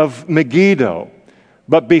valley of Megiddo.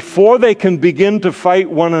 But before they can begin to fight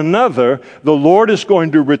one another, the Lord is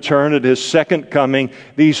going to return at his second coming.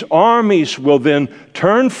 These armies will then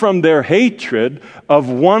turn from their hatred of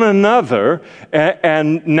one another,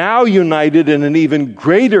 and now united in an even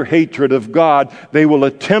greater hatred of God, they will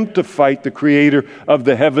attempt to fight the Creator of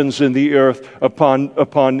the heavens and the earth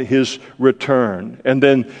upon his return. And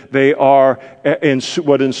then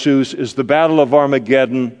what ensues is the Battle of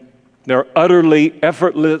Armageddon. They're utterly,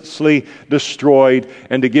 effortlessly destroyed.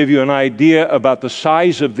 And to give you an idea about the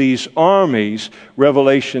size of these armies,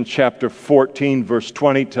 Revelation chapter 14, verse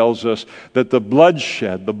 20 tells us that the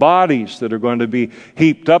bloodshed, the bodies that are going to be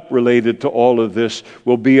heaped up related to all of this,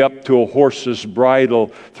 will be up to a horse's bridle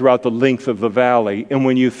throughout the length of the valley. And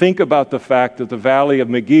when you think about the fact that the valley of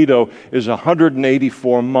Megiddo is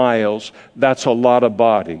 184 miles, that's a lot of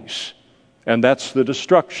bodies. And that's the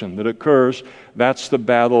destruction that occurs. That's the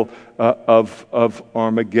battle of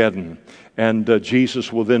Armageddon. And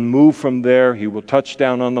Jesus will then move from there. He will touch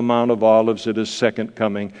down on the Mount of Olives at his second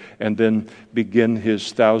coming, and then begin his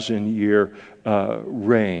 1,000-year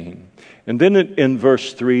reign. And then in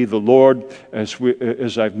verse 3, the Lord,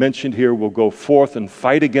 as I've mentioned here, will go forth and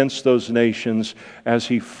fight against those nations as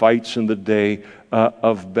he fights in the day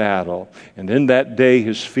of battle. And in that day,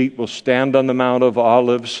 his feet will stand on the Mount of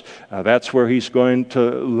Olives. That's where he's going to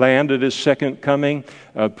land at his second coming.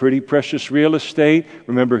 Pretty precious real estate.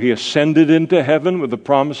 Remember, he ascended into heaven with the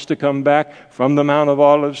promise to come back from the Mount of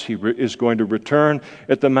Olives. He is going to return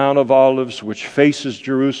at the Mount of Olives, which faces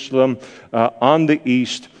Jerusalem on the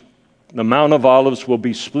east. The Mount of Olives will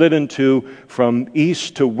be split in two from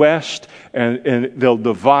east to west, and they'll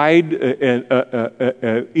divide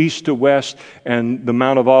east to west, and the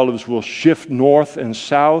Mount of Olives will shift north and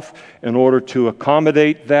south in order to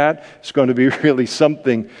accommodate that. It's going to be really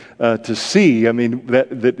something to see. I mean,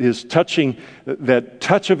 that his touching, that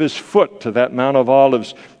touch of his foot to that Mount of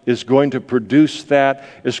Olives is going to produce that.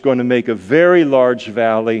 It's going to make a very large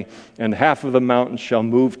valley, and half of the mountain shall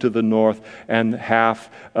move to the north and half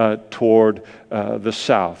toward the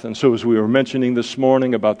south. And so as we were mentioning this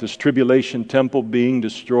morning about this tribulation temple being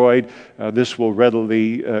destroyed, this will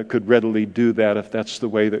could readily do that if that's the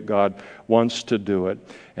way that God wants to do it.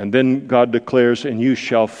 And then God declares, "And you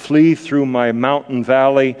shall flee through my mountain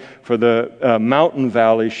valley, for the mountain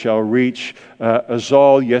valley shall reach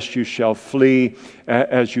Azal. Yes, you shall flee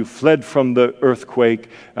as you fled from the earthquake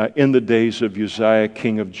in the days of Uzziah,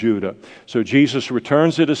 king of Judah." So Jesus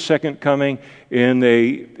returns at his second coming in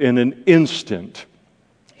an instant.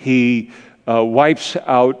 He wipes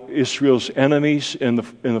out Israel's enemies in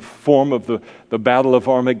the form of the Battle of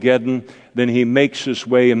Armageddon. Then he makes his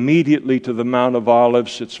way immediately to the Mount of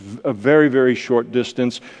Olives. It's a very, very short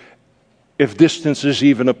distance, if distance is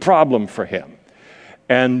even a problem for him.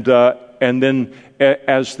 And then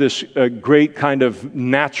as this great kind of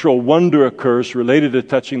natural wonder occurs related to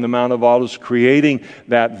touching the Mount of Olives, creating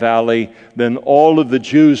that valley, then all of the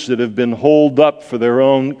Jews that have been holed up for their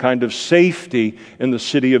own kind of safety in the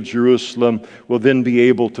city of Jerusalem will then be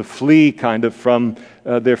able to flee kind of from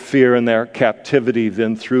their fear and their captivity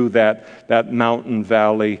then through that mountain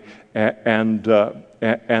valley and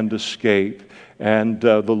escape. And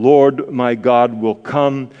the Lord my God will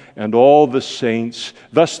come, and all the saints,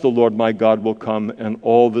 thus the Lord my God will come, and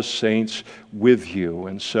all the saints with you.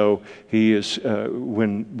 And so he is,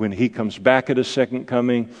 when he comes back at his second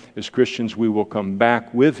coming, as Christians, we will come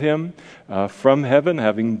back with him from heaven,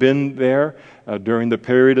 having been there during the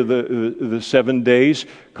period of the 7 days,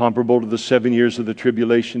 comparable to the 7 years of the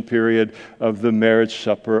tribulation period of the marriage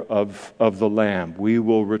supper of the Lamb. We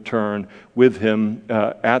will return with him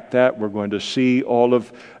at that. We're going to see all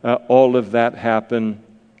of that happen.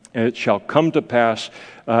 And it shall come to pass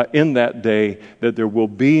in that day that there will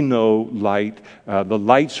be no light. The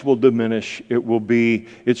lights will diminish.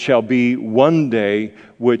 It shall be one day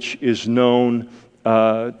which is known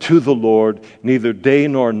to the Lord, neither day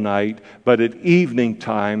nor night, but at evening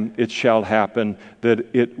time it shall happen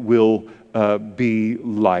that it will be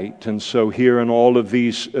light. And so here in all of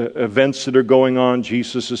these events that are going on,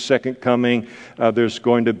 Jesus' second coming, there's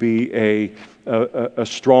going to be a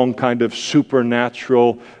strong kind of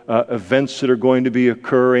supernatural events that are going to be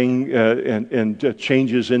occurring and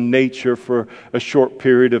changes in nature for a short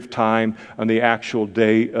period of time on the actual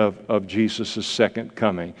day of Jesus' second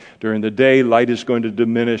coming. During the day, light is going to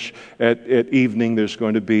diminish. At evening, there's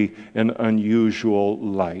going to be an unusual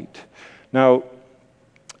light. Now,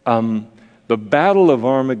 the Battle of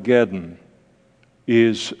Armageddon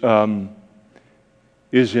is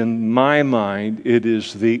in my mind, it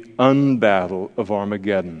is the unbattle of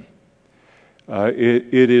Armageddon.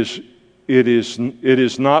 It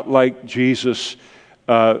is not like Jesus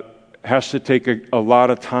has to take a lot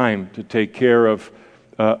of time to take care of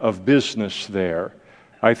business there.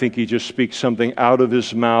 I think he just speaks something out of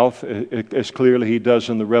his mouth, as clearly he does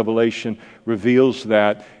in the Revelation, reveals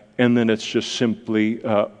that, and then it's just simply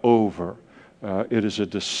over. It is a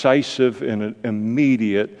decisive and an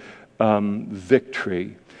immediate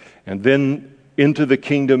victory. And then into the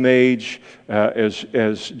kingdom age,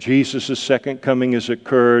 as Jesus' second coming has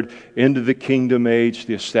occurred, into the kingdom age,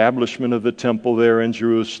 the establishment of the temple there in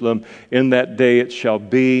Jerusalem. In that day it shall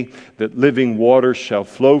be that living waters shall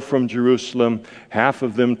flow from Jerusalem, half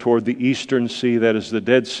of them toward the eastern sea, that is the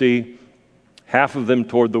Dead Sea, half of them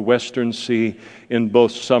toward the western sea. In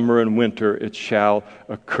both summer and winter it shall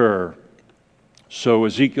occur. So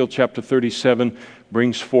Ezekiel chapter 37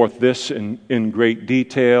 brings forth this in great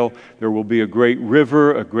detail. There will be a great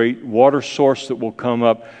river, a great water source that will come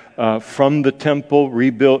up from the temple,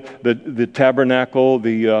 rebuilt the tabernacle,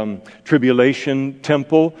 the tribulation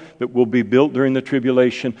temple that will be built during the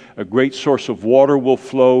tribulation. A great source of water will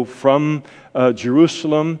flow from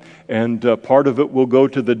Jerusalem, and part of it will go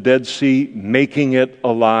to the Dead Sea, making it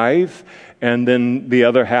alive. And then the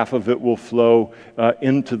other half of it will flow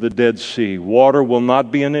into the Dead Sea. Water will not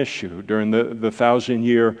be an issue during the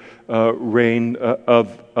 1,000-year reign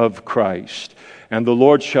of Christ. And the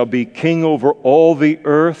Lord shall be king over all the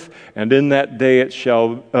earth, and in that day it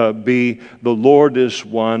shall be the Lord is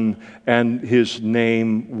one and his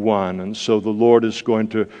name one. And so the Lord is going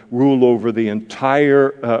to rule over the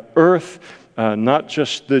entire earth, not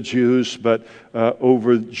just the Jews, but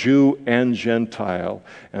over Jew and Gentile.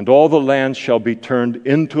 And all the land shall be turned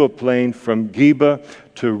into a plain from Geba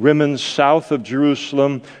to Rimmon south of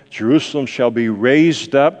Jerusalem. Jerusalem shall be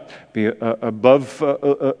raised up, be above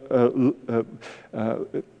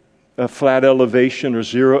a flat elevation or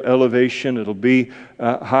zero elevation. It'll be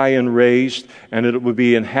high and raised, and it will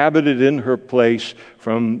be inhabited in her place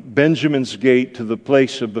from Benjamin's gate to the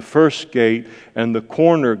place of the first gate and the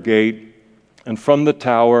corner gate, and from the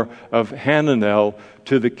tower of Hananel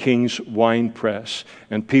to the king's winepress.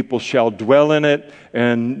 And people shall dwell in it,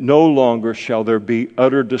 and no longer shall there be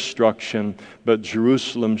utter destruction, but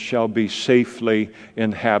Jerusalem shall be safely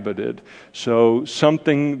inhabited. So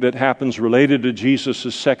something that happens related to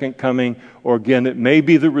Jesus' second coming, or again, it may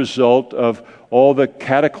be the result of all the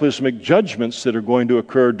cataclysmic judgments that are going to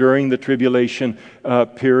occur during the tribulation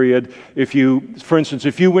period. For instance,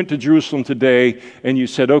 if you went to Jerusalem today and you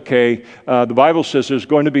said, okay, the Bible says there's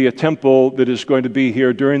going to be a temple that is going to be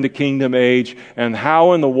here during the kingdom age, and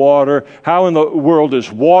how in the world is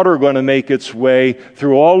water going to make its way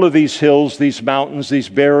through all of these hills, these mountains, these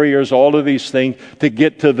barriers, all of these things to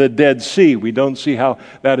get to the Dead Sea? We don't see how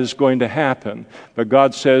that is going to happen. But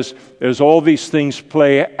God says, as all these things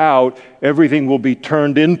play out, everything will be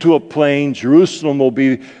turned into a plain. Jerusalem will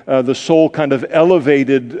be the sole kind of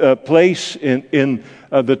elevated place in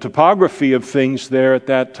the topography of things there at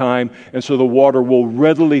that time. And so the water will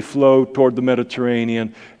readily flow toward the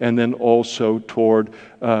Mediterranean and then also toward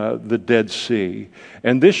the Dead Sea.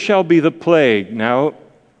 And this shall be the plague. Now,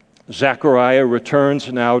 Zechariah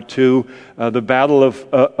returns now to the battle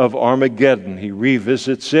of Armageddon. He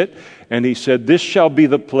revisits it, and he said, "This shall be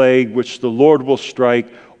the plague which the Lord will strike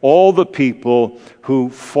all the people who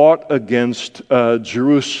fought against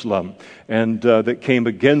Jerusalem." And that came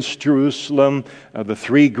against Jerusalem, the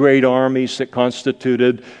three great armies that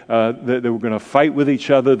constituted, they were going to fight with each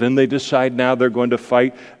other. Then they decide now they're going to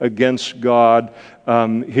fight against God.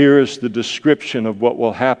 Here is the description of what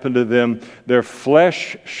will happen to them. Their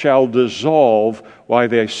flesh shall dissolve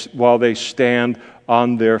while they stand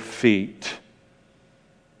on their feet.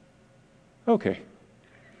 Okay.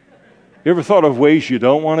 You ever thought of ways you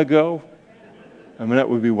don't want to go? I mean, that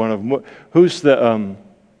would be one of them. Who's the,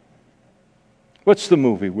 what's the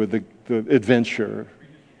movie with the adventure?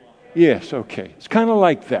 Yes, okay. It's kind of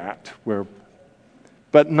like that,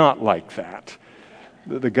 but not like that.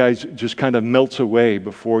 The guy just kind of melts away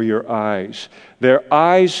before your eyes. Their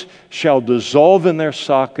eyes shall dissolve in their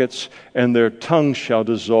sockets, and their tongues shall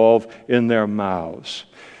dissolve in their mouths.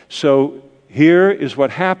 So here is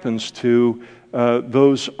what happens to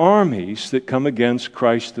those armies that come against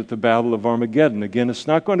Christ at the Battle of Armageddon. Again, it's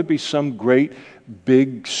not going to be some great,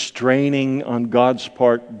 big, straining on God's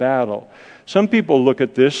part battle. Some people look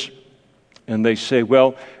at this and they say,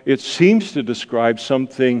 well, it seems to describe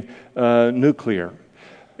something nuclear.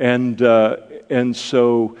 And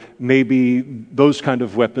so maybe those kind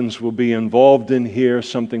of weapons will be involved in here,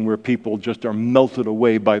 something where people just are melted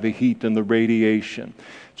away by the heat and the radiation.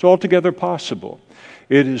 It's altogether possible.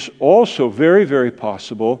 It is also very, very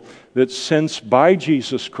possible that since by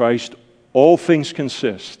Jesus Christ all things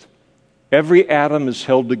consist, every atom is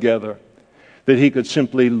held together, that he could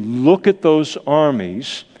simply look at those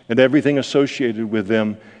armies and everything associated with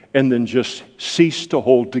them and then just cease to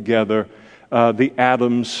hold together the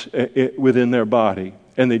atoms within their body,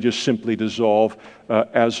 and they just simply dissolve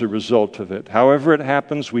as a result of it. However it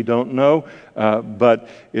happens, we don't know, but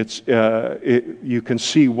you can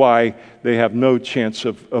see why they have no chance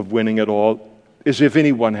of winning at all, as if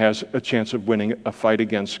anyone has a chance of winning a fight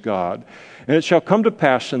against God. And it shall come to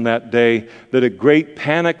pass in that day that a great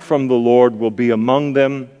panic from the Lord will be among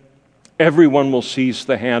them. Everyone will seize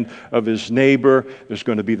the hand of his neighbor. There's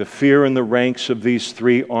going to be the fear in the ranks of these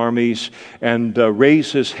three armies, and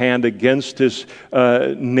raise his hand against his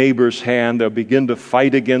neighbor's hand. They'll begin to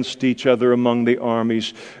fight against each other among the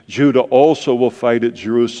armies. Judah also will fight at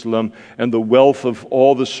Jerusalem, and the wealth of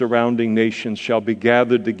all the surrounding nations shall be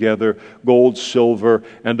gathered together, gold, silver,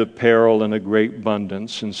 and apparel in a great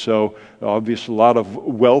abundance. And so, obviously, a lot of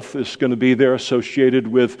wealth is going to be there associated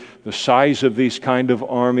with the size of these kind of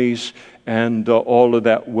armies, and all of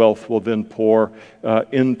that wealth will then pour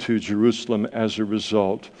into Jerusalem as a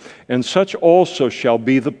result. And such also shall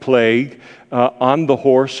be the plague on the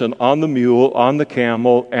horse and on the mule, on the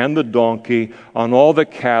camel and the donkey, on all the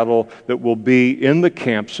cattle that will be in the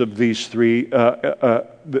camps of these three the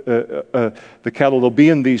cattle will be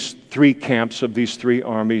in these three camps of these three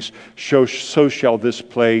armies, so shall this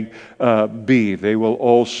plague be. They will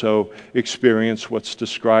also experience what's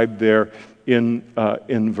described there in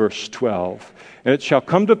verse 12. And it shall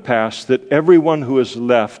come to pass that everyone who is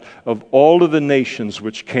left of all of the nations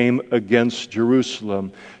which came against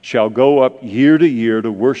Jerusalem shall go up year to year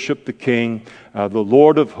to worship the King, the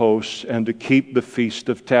Lord of hosts, and to keep the Feast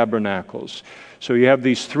of Tabernacles. So you have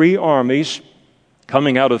these three armies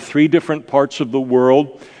coming out of three different parts of the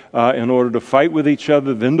world in order to fight with each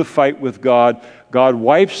other, then to fight with God. God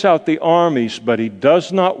wipes out the armies, but he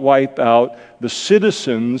does not wipe out the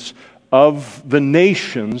citizens of the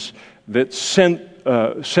nations that sent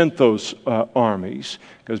sent those armies,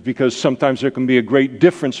 because sometimes there can be a great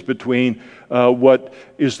difference between what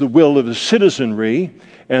is the will of the citizenry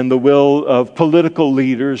and the will of political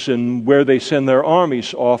leaders and where they send their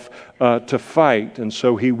armies off to fight. And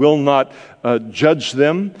so he will not judge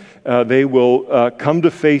them. They will come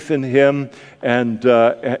to faith in him, and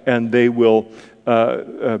they will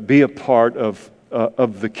be a part of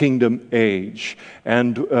the kingdom age.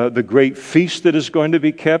 And the great feast that is going to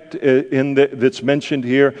be kept that's mentioned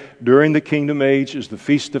here during the kingdom age is the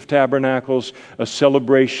Feast of Tabernacles, a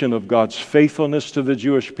celebration of God's faithfulness to the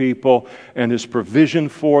Jewish people and his provision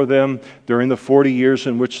for them during the 40 years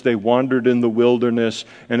in which they wandered in the wilderness.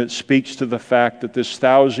 And it speaks to the fact that this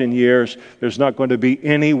 1,000 years, there's not going to be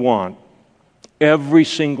any want. Every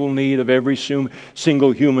single need of every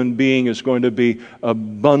single human being is going to be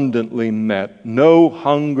abundantly met. No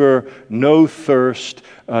hunger, no thirst,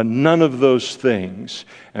 none of those things.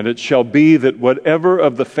 And it shall be that whatever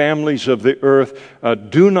of the families of the earth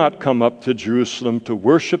do not come up to Jerusalem to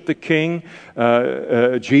worship the King,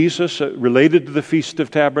 Jesus, related to the Feast of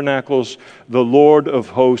Tabernacles, the Lord of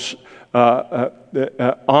hosts,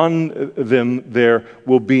 on them there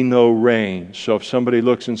will be no rain. So if somebody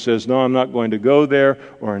looks and says, no, I'm not going to go there,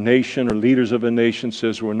 or a nation or leaders of a nation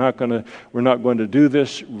says, we're not going to do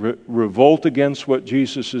this, revolt against what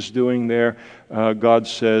Jesus is doing there, God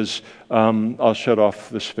says, I'll shut off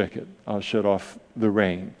the spigot. I'll shut off the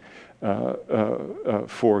rain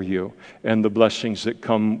for you, and the blessings that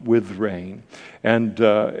come with rain.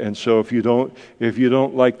 And so if you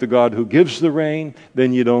don't like the God who gives the rain,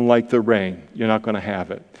 then you don't like the rain. You're not going to have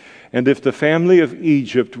it. And if the family of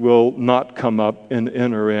Egypt will not come up and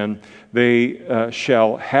enter in, they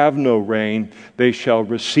shall have no rain. They shall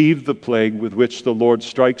receive the plague with which the Lord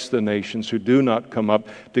strikes the nations who do not come up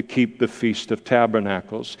to keep the Feast of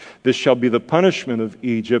Tabernacles. This shall be the punishment of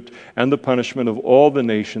Egypt and the punishment of all the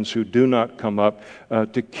nations who do not come up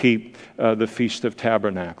to keep the Feast of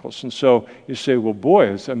Tabernacles. And so you say, well,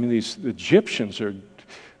 boy, these Egyptians are,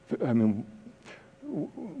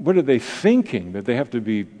 what are they thinking that they have to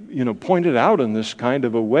be, pointed out in this kind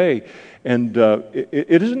of a way? And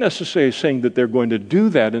it isn't necessarily saying that they're going to do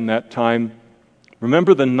that in that time.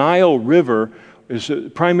 Remember, the Nile River is a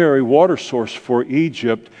primary water source for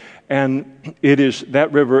Egypt, and that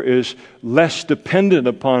river is less dependent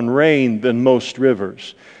upon rain than most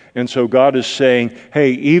rivers. And so God is saying,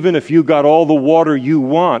 hey, even if you got all the water you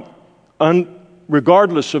want,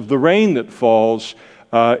 regardless of the rain that falls,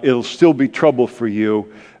 it'll still be trouble for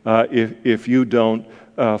you if you don't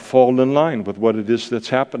fall in line with what it is that's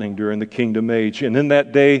happening during the kingdom age. And in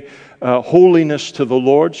that day, holiness to the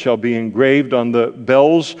Lord shall be engraved on the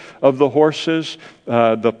bells of the horses.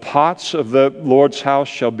 The pots of the Lord's house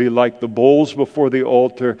shall be like the bowls before the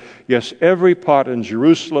altar. Yes, every pot in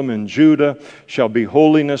Jerusalem and Judah shall be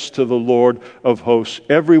holiness to the Lord of hosts.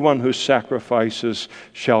 Everyone who sacrifices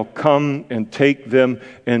shall come and take them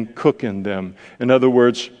and cook in them. In other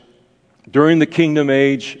words, during the kingdom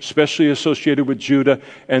age, especially associated with Judah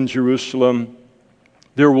and Jerusalem,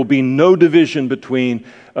 there will be no division between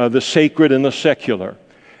the sacred and the secular.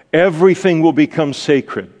 Everything will become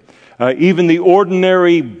sacred. Even the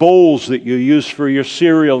ordinary bowls that you use for your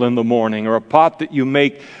cereal in the morning, or a pot that you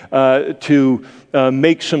make to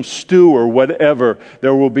make some stew or whatever,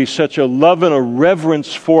 there will be such a love and a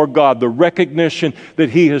reverence for God, the recognition that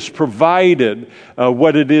He has provided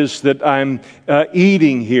what it is that I'm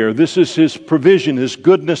eating here. This is His provision, His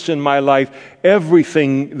goodness in my life.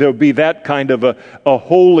 Everything, there'll be that kind of a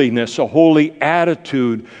holiness, a holy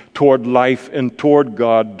attitude toward life and toward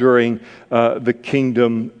God during the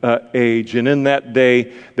kingdom age. And in that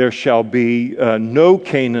day, there shall be no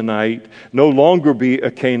Canaanite, no longer be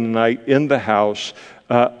a Canaanite in the house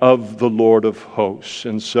of the Lord of hosts.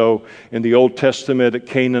 And so in the Old Testament, a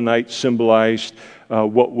Canaanite symbolized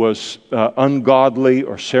what was ungodly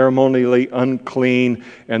or ceremonially unclean,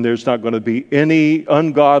 and there's not going to be any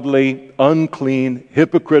ungodly, unclean,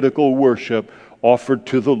 hypocritical worship offered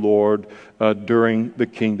to the Lord during the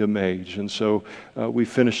kingdom age. And so we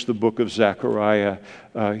finish the book of Zechariah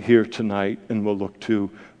here tonight, and we'll look to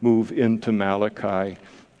move into Malachi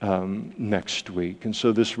next week. And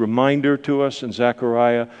so this reminder to us in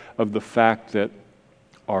Zechariah of the fact that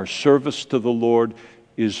our service to the Lord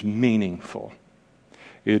is meaningful.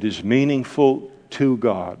 It is meaningful to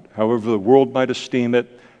God. However the world might esteem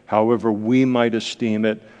it, however we might esteem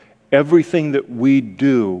it, everything that we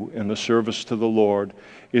do in the service to the Lord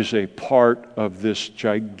is a part of this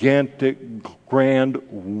gigantic, grand,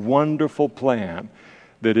 wonderful plan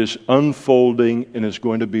that is unfolding and is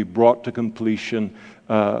going to be brought to completion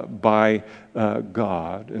by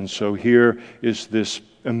God. And so here is this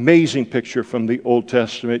amazing picture from the Old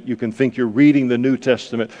Testament. You can think you're reading the New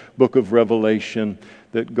Testament book of Revelation,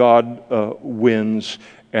 that God wins,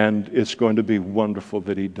 and it's going to be wonderful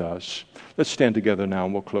that He does. Let's stand together now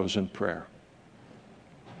and we'll close in prayer.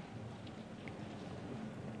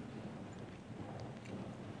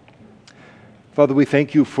 Father, we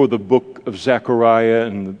thank You for the book of Zechariah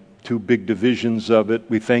and the two big divisions of it.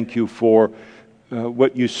 We thank You for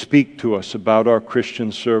what You speak to us about our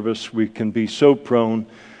Christian service. We can be so prone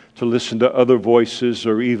to listen to other voices,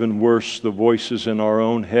 or even worse, the voices in our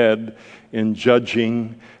own head, in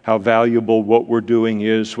judging how valuable what we're doing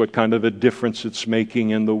is, what kind of a difference it's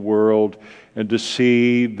making in the world, and to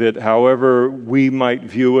see that however we might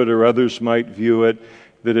view it or others might view it,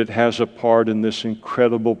 that it has a part in this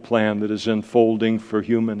incredible plan that is unfolding for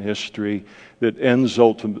human history, that ends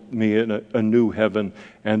ultimately in a new heaven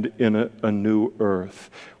and in a new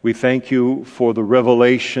earth. We thank You for the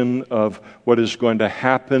revelation of what is going to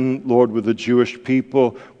happen, Lord, with the Jewish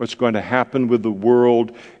people, what's going to happen with the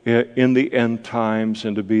world in the end times,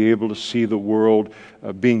 and to be able to see the world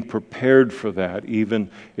being prepared for that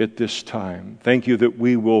even at this time. Thank You that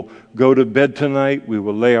we will go to bed tonight, we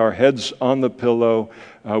will lay our heads on the pillow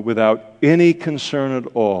without any concern at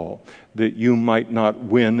all that You might not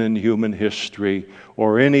win in human history,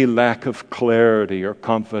 or any lack of clarity or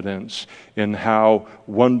confidence in how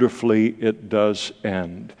wonderfully it does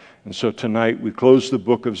end. And so tonight we close the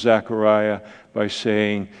book of Zechariah by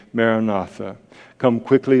saying, Maranatha, come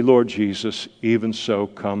quickly, Lord Jesus, even so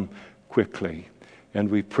come quickly. And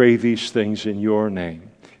we pray these things in Your name.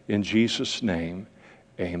 In Jesus' name,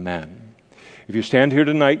 amen. If you stand here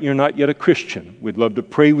tonight and you're not yet a Christian, we'd love to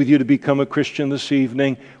pray with you to become a Christian this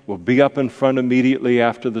evening. We'll be up in front immediately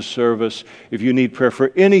after the service. If you need prayer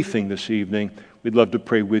for anything this evening, we'd love to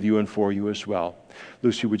pray with you and for you as well.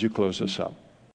 Lucy, would you close us up?